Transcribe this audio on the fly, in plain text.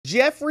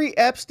Jeffrey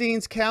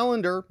Epstein's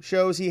calendar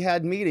shows he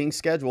had meetings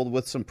scheduled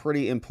with some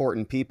pretty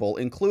important people,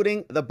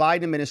 including the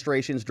Biden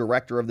administration's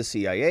director of the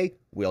CIA,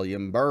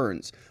 William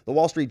Burns. The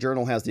Wall Street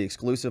Journal has the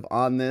exclusive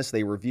on this.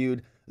 They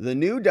reviewed the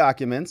new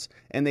documents,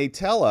 and they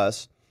tell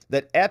us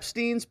that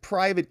Epstein's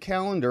private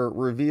calendar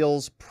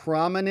reveals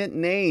prominent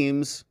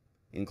names,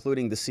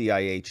 including the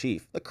CIA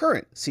chief, the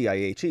current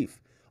CIA chief,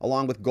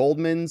 along with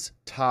Goldman's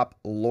top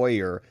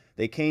lawyer.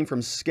 They came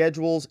from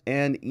schedules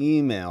and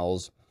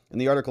emails. And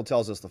the article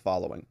tells us the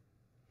following.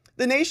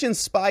 The nation's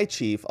spy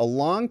chief, a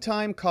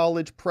longtime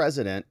college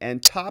president,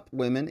 and top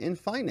women in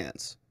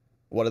finance.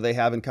 What do they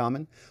have in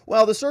common?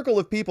 Well, the circle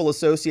of people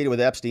associated with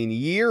Epstein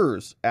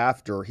years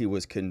after he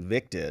was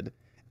convicted,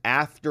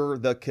 after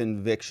the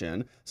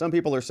conviction. Some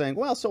people are saying,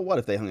 well, so what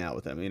if they hung out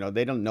with him? You know,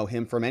 they don't know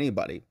him from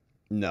anybody.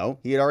 No,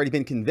 he had already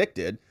been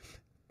convicted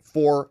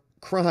for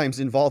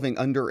crimes involving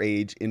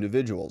underage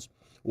individuals.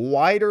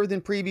 Wider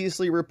than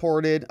previously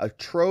reported, a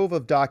trove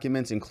of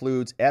documents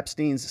includes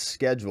Epstein's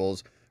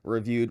schedules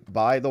reviewed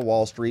by the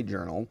Wall Street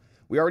Journal.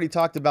 We already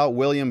talked about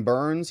William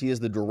Burns. He is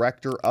the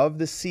director of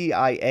the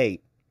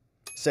CIA.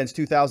 Since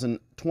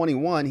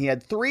 2021, he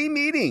had 3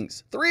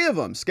 meetings, 3 of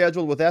them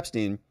scheduled with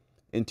Epstein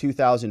in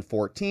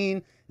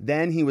 2014.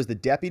 Then he was the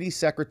Deputy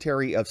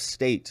Secretary of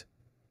State.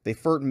 They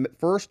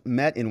first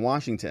met in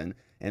Washington,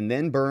 and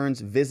then Burns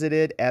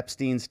visited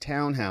Epstein's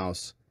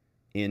townhouse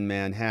in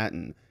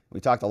Manhattan. We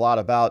talked a lot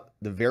about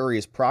the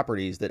various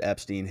properties that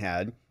Epstein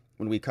had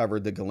when we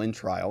covered the Glenn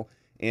trial,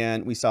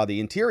 and we saw the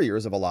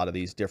interiors of a lot of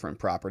these different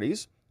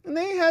properties, and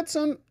they had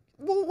some,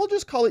 we'll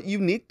just call it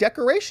unique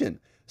decoration.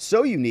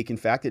 So unique, in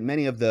fact, that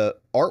many of the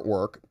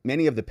artwork,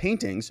 many of the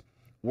paintings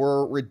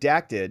were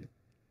redacted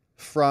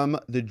from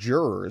the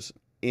jurors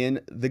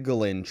in the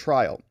Glenn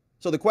trial.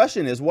 So the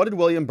question is, what did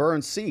William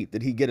Burns see?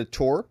 Did he get a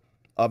tour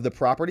of the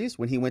properties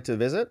when he went to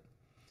visit?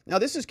 Now,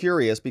 this is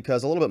curious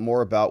because a little bit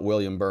more about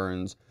William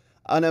Burns.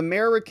 An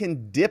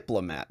American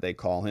diplomat, they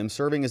call him,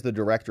 serving as the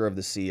director of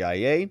the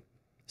CIA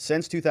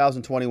since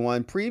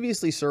 2021,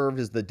 previously served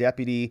as the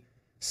Deputy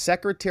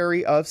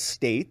Secretary of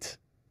State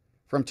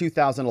from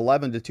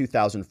 2011 to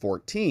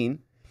 2014.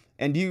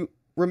 And you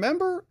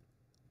remember,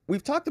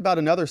 we've talked about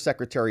another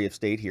Secretary of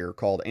State here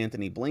called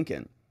Antony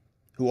Blinken,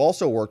 who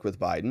also worked with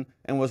Biden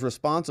and was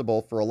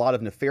responsible for a lot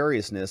of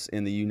nefariousness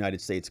in the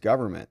United States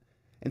government.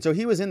 And so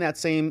he was in that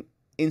same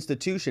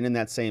institution, in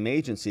that same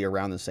agency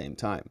around the same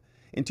time.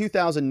 In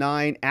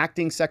 2009,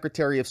 acting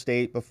Secretary of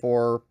State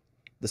before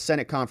the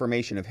Senate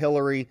confirmation of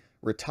Hillary,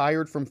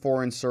 retired from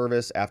foreign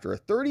service after a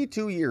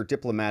 32-year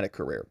diplomatic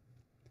career.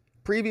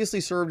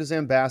 Previously served as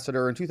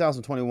ambassador. In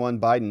 2021,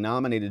 Biden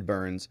nominated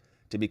Burns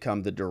to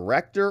become the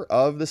director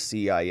of the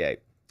CIA.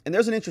 And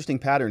there's an interesting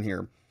pattern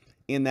here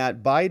in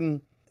that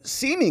Biden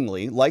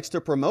seemingly likes to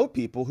promote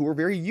people who are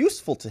very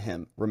useful to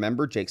him.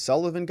 Remember, Jake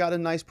Sullivan got a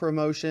nice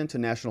promotion to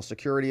National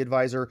Security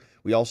Advisor.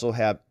 We also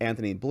have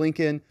Antony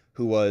Blinken,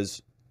 who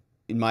was,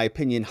 in my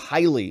opinion,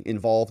 highly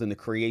involved in the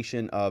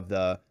creation of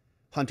the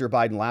Hunter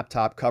Biden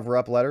laptop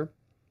cover-up letter.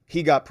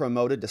 He got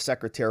promoted to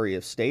Secretary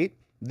of State.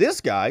 This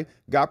guy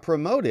got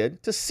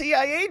promoted to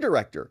CIA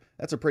Director.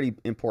 That's a pretty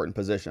important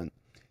position.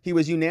 He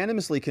was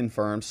unanimously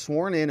confirmed,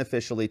 sworn in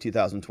officially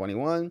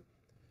 2021,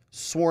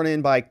 sworn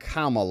in by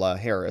Kamala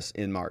Harris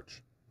in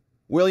March.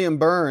 William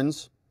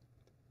Burns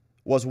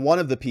was one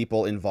of the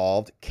people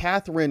involved.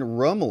 Catherine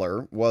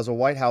Rumler was a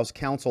White House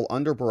counsel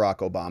under Barack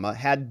Obama,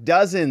 had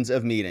dozens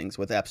of meetings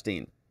with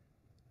Epstein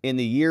in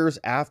the years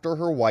after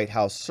her White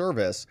House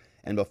service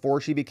and before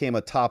she became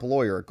a top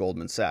lawyer at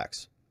Goldman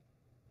Sachs.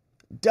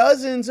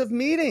 Dozens of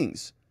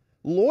meetings.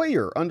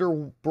 Lawyer under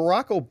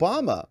Barack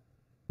Obama,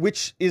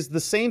 which is the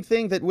same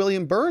thing that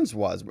William Burns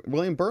was.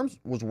 William Burns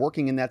was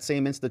working in that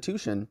same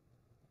institution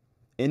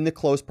in the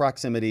close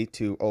proximity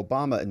to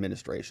Obama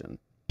administration.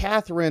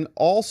 Catherine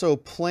also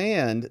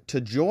planned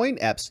to join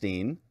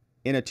Epstein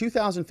in a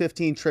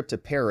 2015 trip to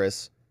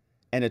Paris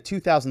and a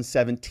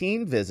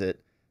 2017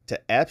 visit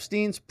to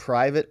Epstein's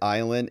private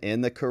island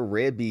in the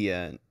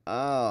Caribbean.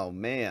 Oh,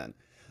 man.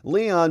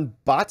 Leon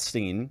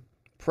Botstein,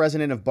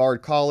 president of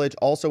Bard College,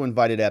 also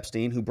invited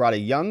Epstein, who brought a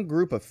young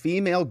group of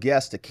female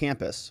guests to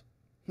campus.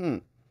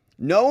 Noam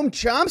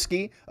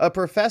Chomsky, a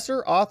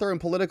professor, author, and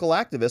political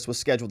activist, was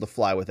scheduled to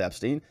fly with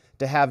Epstein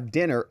to have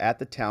dinner at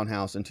the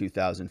townhouse in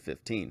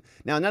 2015.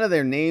 Now, none of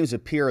their names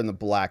appear in the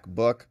Black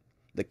Book,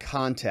 the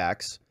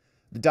contacts.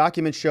 The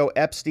documents show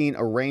Epstein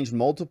arranged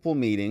multiple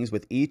meetings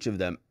with each of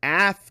them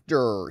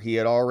after he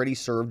had already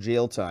served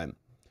jail time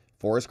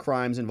for his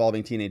crimes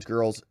involving teenage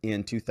girls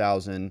in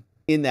 2000.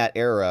 In that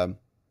era,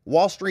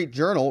 Wall Street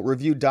Journal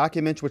reviewed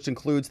documents which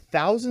includes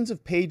thousands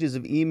of pages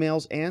of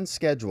emails and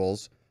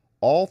schedules,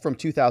 all from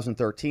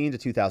 2013 to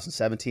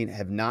 2017,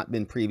 have not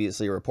been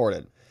previously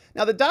reported.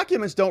 Now, the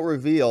documents don't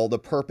reveal the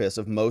purpose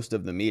of most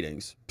of the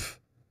meetings.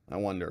 I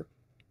wonder,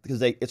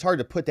 because it's hard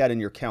to put that in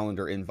your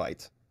calendar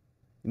invite.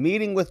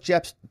 Meeting with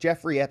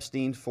Jeffrey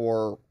Epstein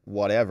for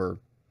whatever.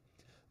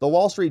 The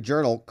Wall Street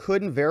Journal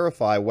couldn't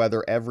verify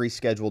whether every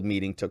scheduled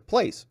meeting took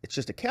place. It's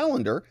just a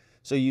calendar,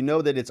 so you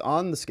know that it's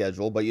on the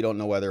schedule, but you don't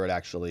know whether it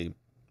actually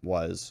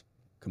was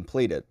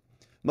completed.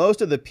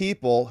 Most of the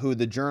people who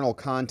the Journal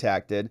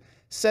contacted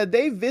said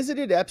they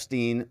visited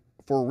Epstein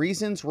for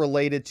reasons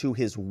related to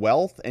his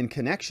wealth and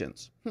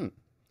connections.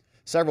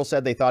 Several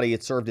said they thought he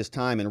had served his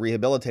time and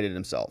rehabilitated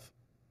himself.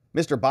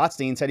 Mr.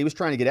 Botstein said he was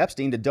trying to get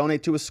Epstein to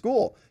donate to his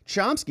school.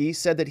 Chomsky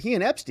said that he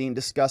and Epstein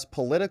discussed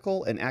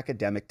political and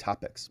academic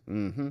topics.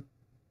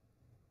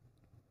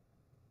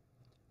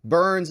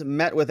 Burns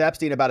met with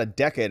Epstein about a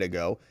decade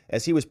ago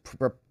as he was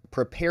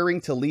preparing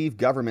to leave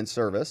government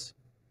service.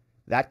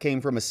 That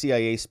came from a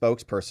CIA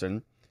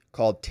spokesperson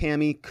called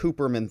Tammy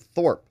Cooperman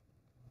Thorpe.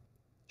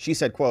 She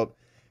said, quote,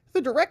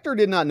 "The director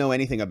did not know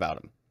anything about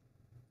him,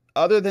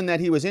 other than that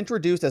he was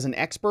introduced as an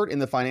expert in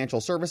the financial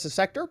services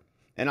sector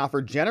and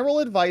offered general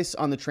advice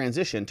on the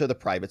transition to the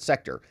private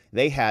sector.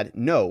 They had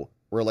no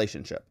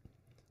relationship."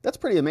 That's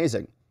pretty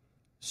amazing.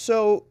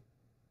 So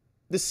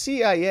the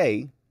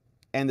CIA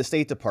and the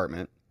State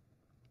Department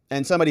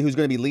and somebody who's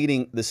going to be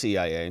leading the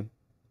CIA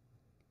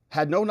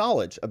had no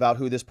knowledge about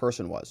who this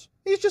person was.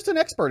 He's just an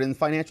expert in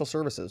financial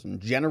services and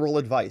general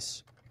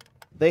advice.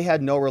 They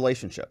had no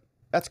relationship.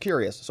 That's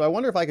curious. So I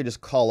wonder if I could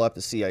just call up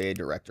the CIA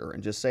director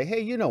and just say, hey,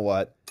 you know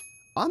what?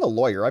 I'm a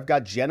lawyer. I've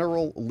got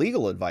general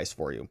legal advice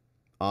for you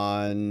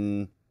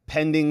on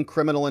pending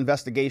criminal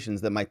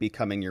investigations that might be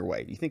coming your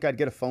way. You think I'd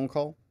get a phone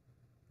call?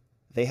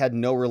 They had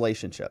no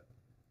relationship.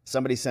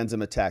 Somebody sends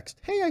him a text.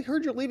 Hey, I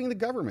heard you're leaving the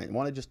government.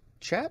 Want to just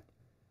chat?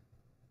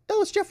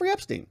 Oh, it's Jeffrey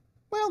Epstein.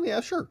 Well,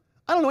 yeah, sure.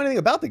 I don't know anything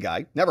about the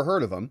guy. Never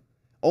heard of him.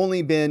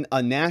 Only been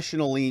a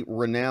nationally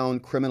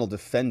renowned criminal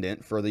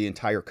defendant for the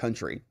entire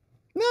country.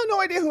 No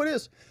idea who it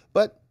is,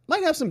 but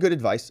might have some good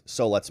advice,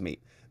 so let's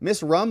meet.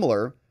 Miss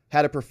Rumler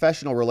had a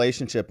professional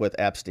relationship with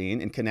Epstein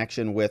in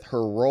connection with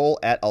her role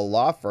at a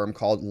law firm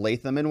called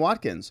Latham &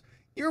 Watkins.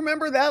 You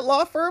remember that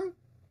law firm?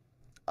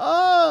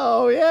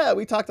 Oh, yeah,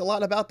 we talked a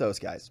lot about those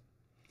guys.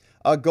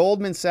 A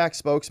Goldman Sachs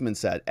spokesman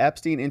said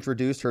Epstein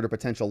introduced her to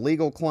potential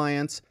legal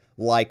clients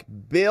like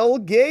Bill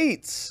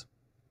Gates.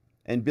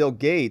 And Bill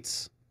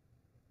Gates,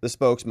 the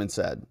spokesman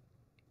said,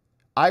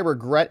 "I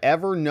regret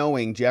ever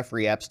knowing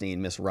Jeffrey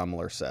Epstein," Miss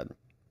Rumler said.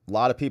 A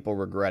lot of people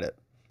regret it.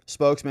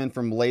 Spokesman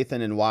from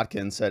Latham &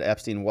 Watkins said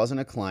Epstein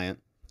wasn't a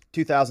client.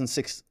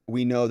 2006,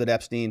 we know that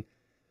Epstein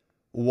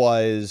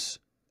was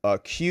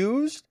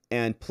accused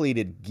and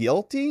pleaded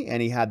guilty,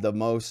 and he had the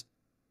most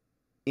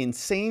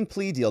insane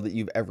plea deal that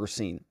you've ever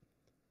seen.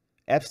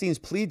 Epstein's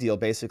plea deal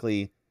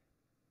basically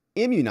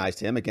immunized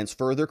him against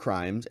further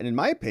crimes, and in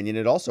my opinion,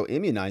 it also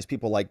immunized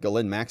people like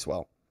Ghislaine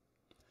Maxwell.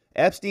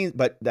 Epstein,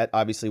 but that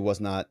obviously was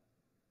not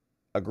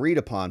agreed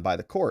upon by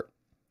the court.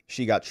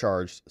 She got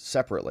charged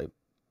separately.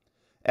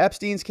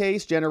 Epstein's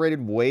case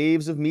generated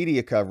waves of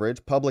media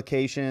coverage.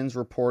 Publications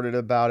reported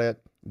about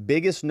it.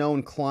 Biggest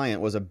known client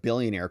was a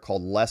billionaire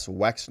called Les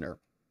Wexner.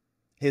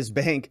 His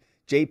bank,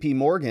 JP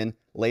Morgan,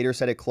 later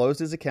said it closed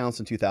his accounts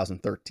in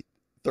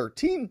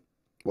 2013.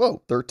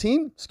 Whoa,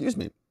 13? Excuse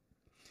me.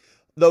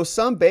 Though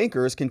some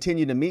bankers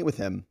continued to meet with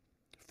him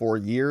for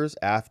years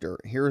after.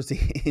 Here's the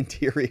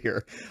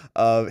interior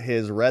of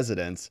his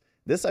residence.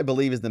 This, I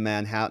believe, is the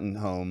Manhattan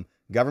home.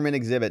 Government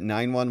Exhibit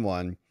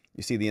 911.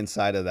 You see the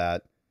inside of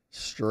that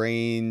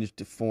strange,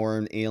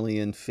 deformed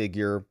alien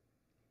figure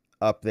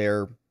up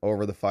there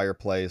over the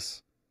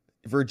fireplace.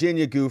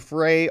 Virginia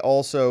Giuffre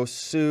also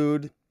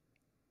sued.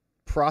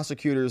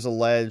 Prosecutors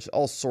allege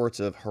all sorts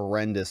of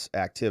horrendous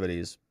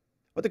activities.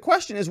 But the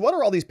question is, what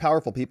are all these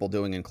powerful people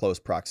doing in close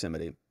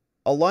proximity?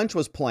 A lunch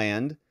was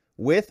planned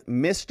with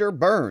Mr.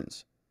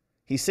 Burns.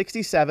 He's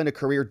 67, a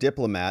career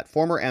diplomat,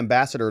 former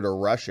ambassador to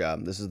Russia.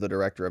 This is the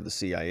director of the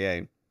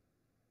CIA.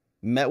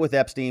 Met with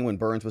Epstein when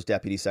Burns was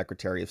Deputy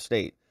Secretary of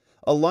State.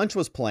 A lunch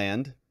was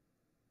planned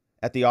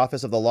at the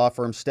office of the law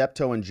firm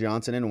Steptoe &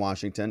 Johnson in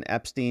Washington.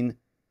 Epstein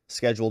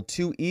scheduled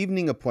 2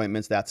 evening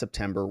appointments that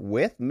September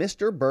with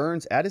Mr.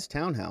 Burns at his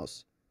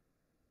townhouse.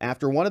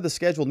 After one of the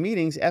scheduled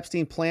meetings,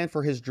 Epstein planned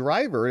for his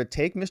driver to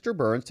take Mr.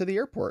 Burns to the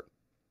airport.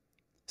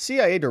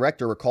 CIA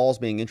director recalls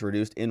being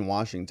introduced in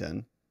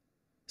Washington.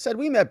 Said,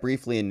 "We met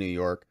briefly in New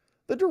York.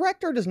 The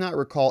director does not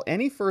recall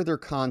any further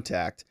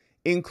contact,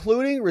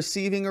 including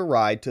receiving a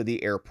ride to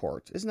the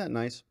airport." Isn't that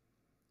nice?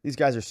 These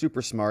guys are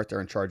super smart.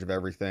 They're in charge of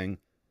everything.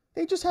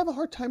 They just have a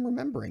hard time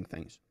remembering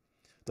things.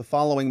 The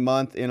following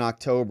month, in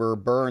October,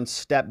 Burns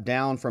stepped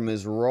down from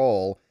his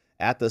role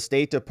at the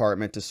State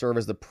Department to serve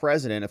as the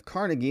president of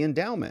Carnegie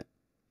Endowment.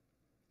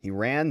 He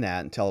ran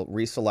that until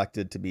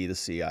reselected to be the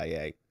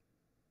CIA.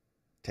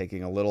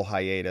 Taking a little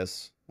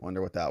hiatus.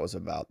 Wonder what that was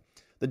about.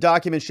 The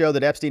documents show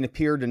that Epstein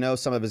appeared to know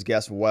some of his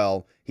guests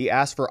well. He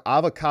asked for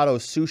avocado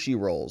sushi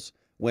rolls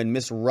when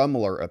Miss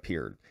Rumler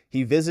appeared.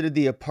 He visited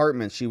the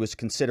apartments she was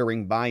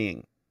considering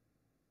buying.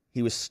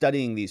 He was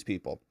studying these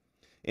people.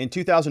 In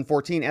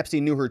 2014,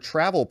 Epstein knew her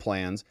travel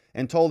plans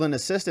and told an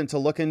assistant to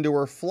look into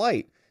her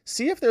flight.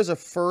 See if there's a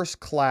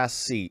first-class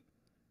seat,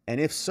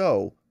 and if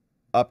so,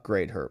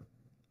 upgrade her.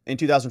 In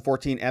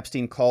 2014,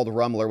 Epstein called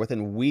Rumler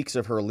within weeks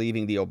of her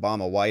leaving the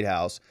Obama White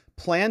House,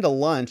 planned a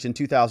lunch in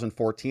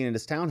 2014 at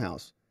his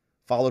townhouse,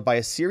 followed by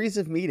a series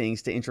of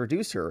meetings to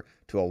introduce her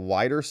to a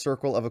wider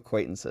circle of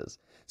acquaintances.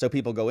 So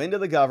people go into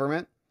the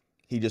government.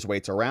 He just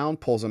waits around,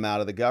 pulls them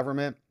out of the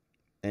government,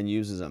 and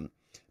uses them.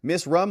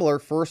 Miss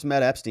Rumler first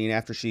met Epstein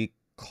after she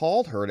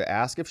called her to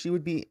ask if she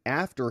would be,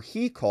 after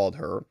he called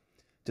her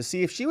to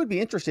see if she would be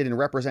interested in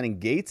representing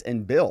Gates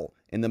and Bill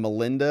in the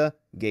Melinda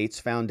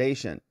Gates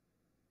Foundation.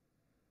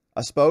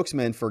 A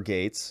spokesman for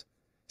Gates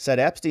said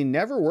Epstein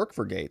never worked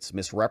for Gates,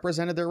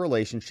 misrepresented their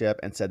relationship,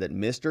 and said that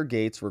Mr.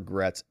 Gates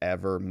regrets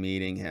ever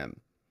meeting him.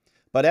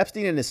 But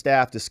Epstein and his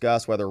staff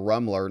discussed whether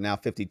Rumler, now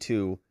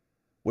 52,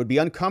 would be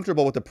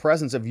uncomfortable with the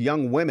presence of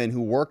young women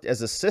who worked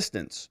as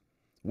assistants.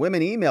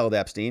 Women emailed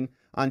Epstein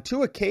on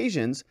 2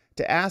 occasions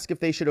to ask if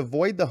they should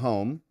avoid the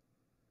home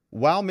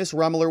while Miss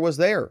Rumler was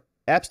there.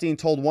 Epstein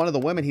told one of the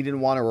women he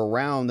didn't want her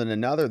around and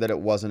another that it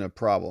wasn't a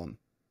problem.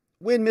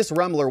 When Miss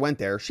Rumler went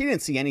there, she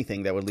didn't see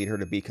anything that would lead her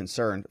to be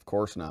concerned. Of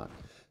course not.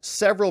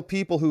 Several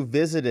people who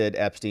visited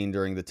Epstein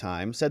during the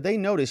time said they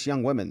noticed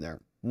young women there.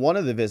 One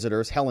of the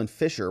visitors, Helen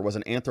Fisher, was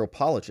an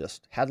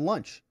anthropologist, had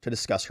lunch to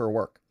discuss her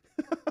work.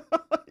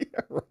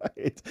 Yeah,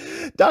 right.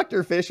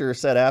 Dr. Fisher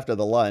said after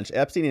the lunch,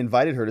 Epstein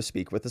invited her to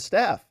speak with the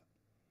staff.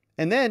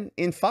 And then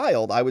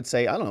in-filed, I would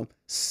say,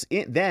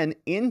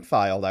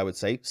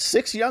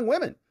 6 young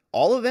women.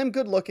 All of them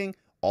good-looking,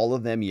 all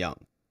of them young.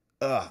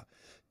 Ugh.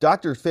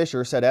 Dr.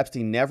 Fisher said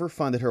Epstein never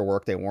funded her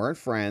work. They weren't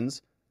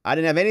friends. I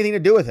didn't have anything to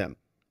do with him.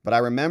 But I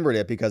remembered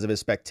it because of his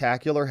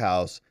spectacular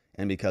house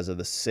and because of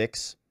the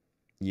 6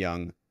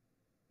 young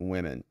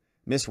women.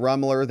 Miss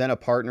Rumler, then a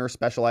partner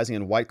specializing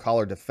in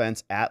white-collar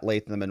defense at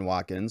Latham &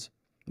 Watkins.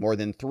 More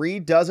than 3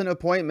 dozen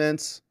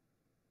appointments,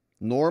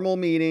 normal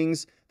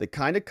meetings, the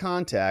kind of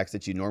contacts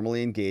that you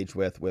normally engage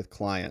with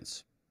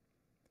clients.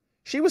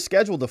 She was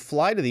scheduled to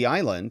fly to the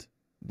island,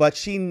 but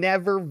she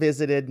never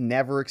visited,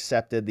 never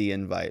accepted the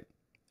invite.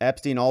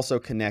 Epstein also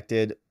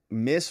connected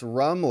Miss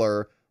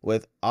Rumler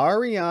with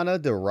Ariana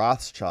de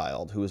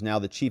Rothschild, who is now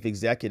the chief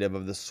executive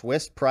of the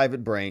Swiss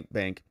private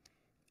bank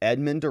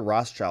Edmund de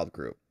Rothschild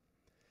Group.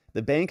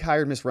 The bank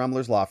hired Miss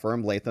Rumler's law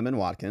firm, Latham &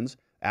 Watkins,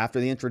 after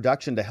the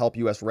introduction to help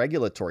U.S.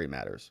 regulatory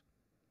matters.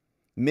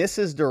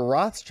 Mrs. de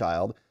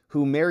Rothschild,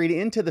 who married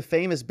into the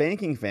famous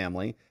banking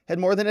family, had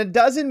more than a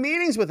dozen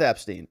meetings with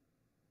Epstein.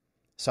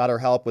 Sought her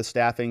help with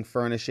staffing,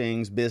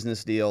 furnishings,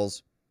 business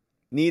deals.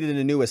 Needed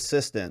a new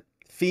assistant,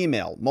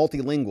 female,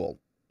 multilingual,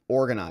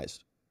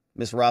 organized.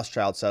 Miss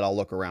Rothschild said, "I'll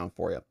look around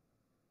for you."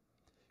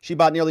 She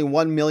bought nearly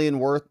 $1 million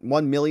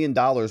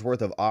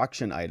worth of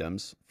auction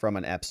items from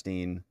an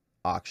Epstein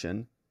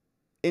auction.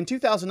 In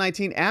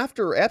 2019,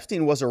 after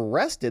Epstein was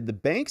arrested, the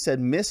bank said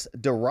Miss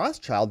de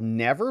Rothschild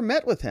never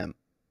met with him.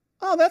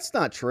 Oh, that's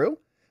not true.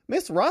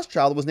 Miss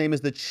Rothschild was named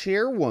as the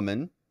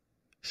chairwoman.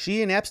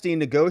 She and Epstein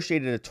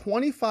negotiated a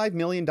 $25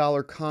 million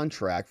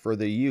contract for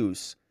the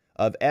use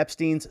of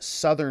Epstein's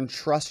Southern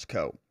Trust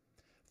Co.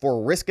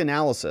 for risk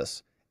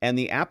analysis and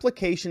the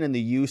application and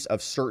the use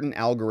of certain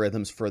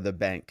algorithms for the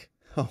bank.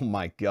 Oh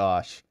my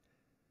gosh.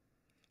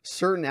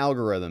 Certain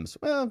algorithms.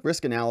 Well,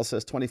 risk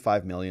analysis,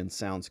 $25 million,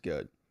 sounds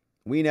good.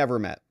 We never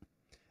met.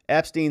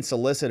 Epstein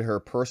solicited her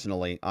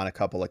personally on a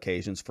couple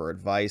occasions for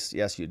advice.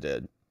 Yes, you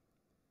did.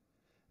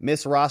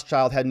 Miss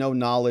Rothschild had no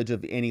knowledge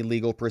of any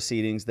legal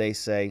proceedings, they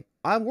say.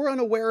 We're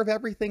unaware of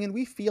everything and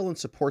we feel and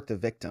support the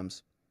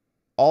victims.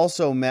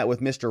 Also met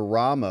with Mr.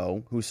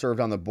 Ramo, who served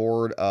on the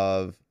board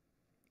of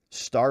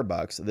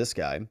Starbucks, this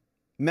guy.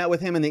 Met with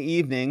him in the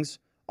evenings.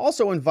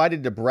 Also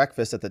invited to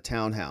breakfast at the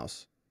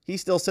townhouse. He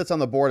still sits on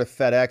the board of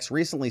FedEx,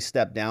 recently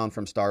stepped down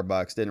from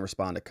Starbucks, didn't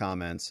respond to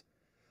comments.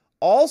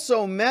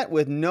 Also met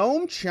with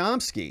Noam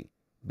Chomsky,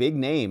 big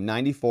name,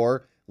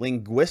 94,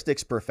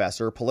 linguistics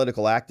professor,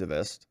 political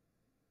activist.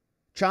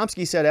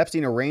 Chomsky said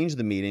Epstein arranged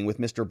the meeting with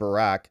Mr.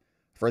 Barak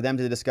for them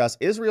to discuss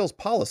Israel's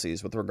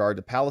policies with regard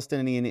to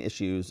Palestinian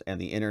issues and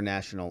the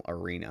international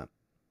arena.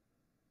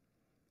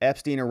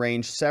 Epstein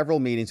arranged several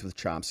meetings with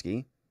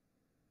Chomsky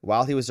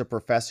while he was a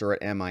professor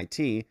at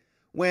MIT.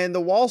 When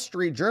the Wall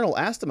Street Journal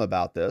asked him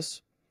about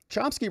this,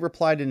 Chomsky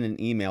replied in an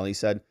email. He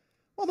said,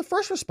 "Well, the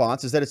first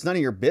response is that it's none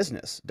of your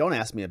business. Don't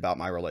ask me about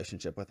my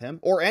relationship with him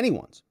or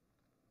anyone's.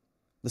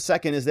 The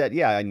second is that,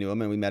 yeah, I knew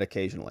him and we met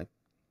occasionally."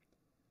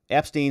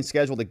 Epstein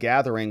scheduled a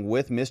gathering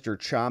with Mr.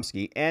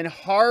 Chomsky and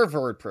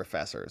Harvard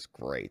professors.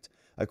 Great.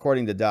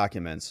 According to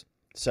documents,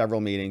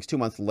 several meetings. 2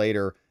 months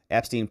later,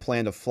 Epstein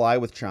planned to fly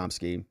with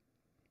Chomsky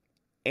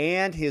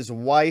and his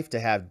wife to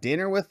have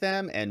dinner with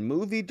them and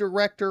movie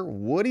director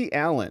Woody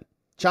Allen.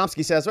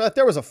 Chomsky says, "Well, if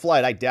there was a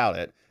flight, I doubt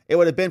it. It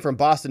would have been from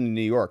Boston to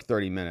New York,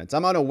 30 minutes.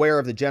 I'm unaware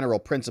of the general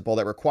principle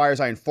that requires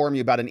I inform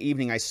you about an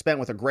evening I spent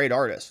with a great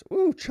artist."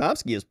 Ooh,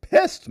 Chomsky is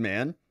pissed,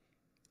 man,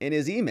 in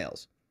his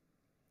emails.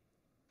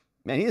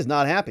 Man, he is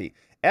not happy.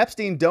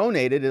 Epstein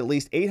donated at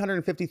least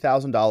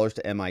 $850,000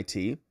 to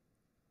MIT,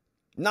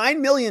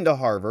 $9 million to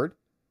Harvard.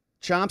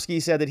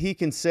 Chomsky said that he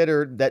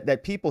considered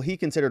that people he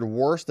considered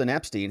worse than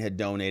Epstein had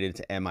donated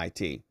to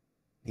MIT.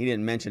 He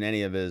didn't mention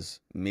any of his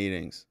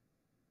meetings.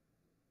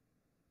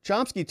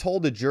 Chomsky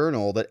told the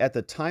Journal that at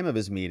the time of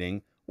his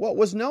meeting, what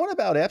was known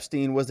about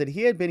Epstein was that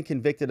he had been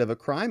convicted of a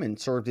crime and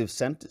served his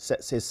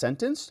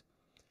sentence,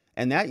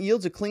 and that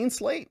yields a clean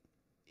slate.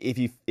 If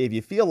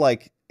you feel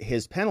like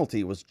his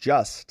penalty was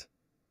just,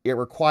 It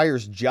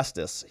requires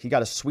justice. He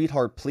got a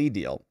sweetheart plea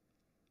deal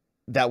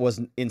that was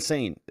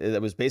insane.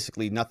 That was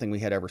basically nothing we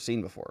had ever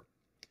seen before.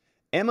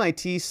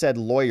 MIT said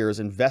lawyers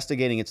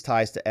investigating its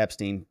ties to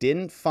Epstein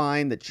didn't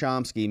find that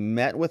Chomsky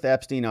met with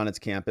Epstein on its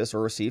campus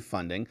or received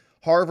funding.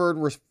 Harvard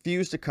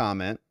refused to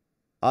comment.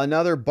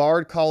 Another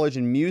Bard College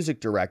and music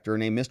director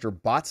named Mr.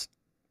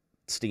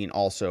 Botstein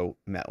also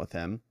met with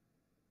him.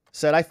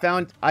 Said, I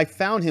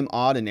found him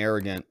odd and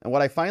arrogant, and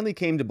what I finally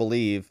came to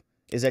believe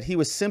is that he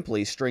was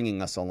simply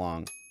stringing us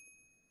along.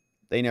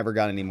 They never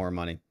got any more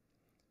money,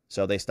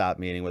 so they stopped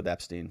meeting with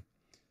Epstein.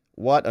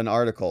 What an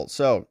article.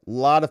 So, a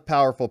lot of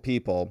powerful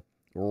people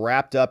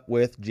wrapped up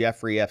with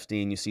Jeffrey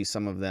Epstein. You see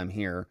some of them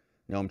here.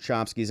 Noam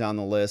Chomsky's on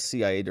the list,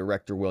 CIA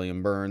Director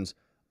William Burns,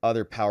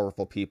 other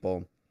powerful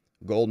people,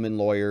 Goldman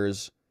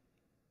lawyers,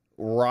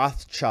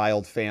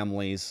 Rothschild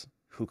families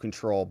who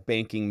control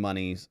banking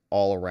monies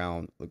all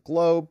around the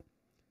globe.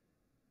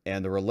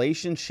 And the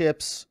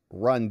relationships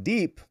run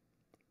deep,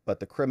 but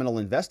the criminal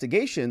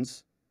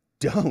investigations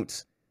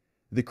don't.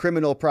 The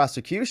criminal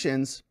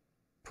prosecutions,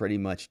 pretty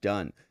much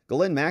done.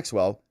 Ghislaine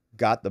Maxwell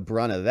got the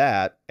brunt of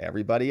that.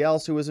 Everybody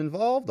else who was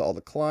involved, all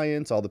the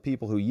clients, all the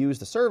people who use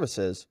the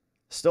services,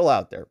 still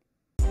out there.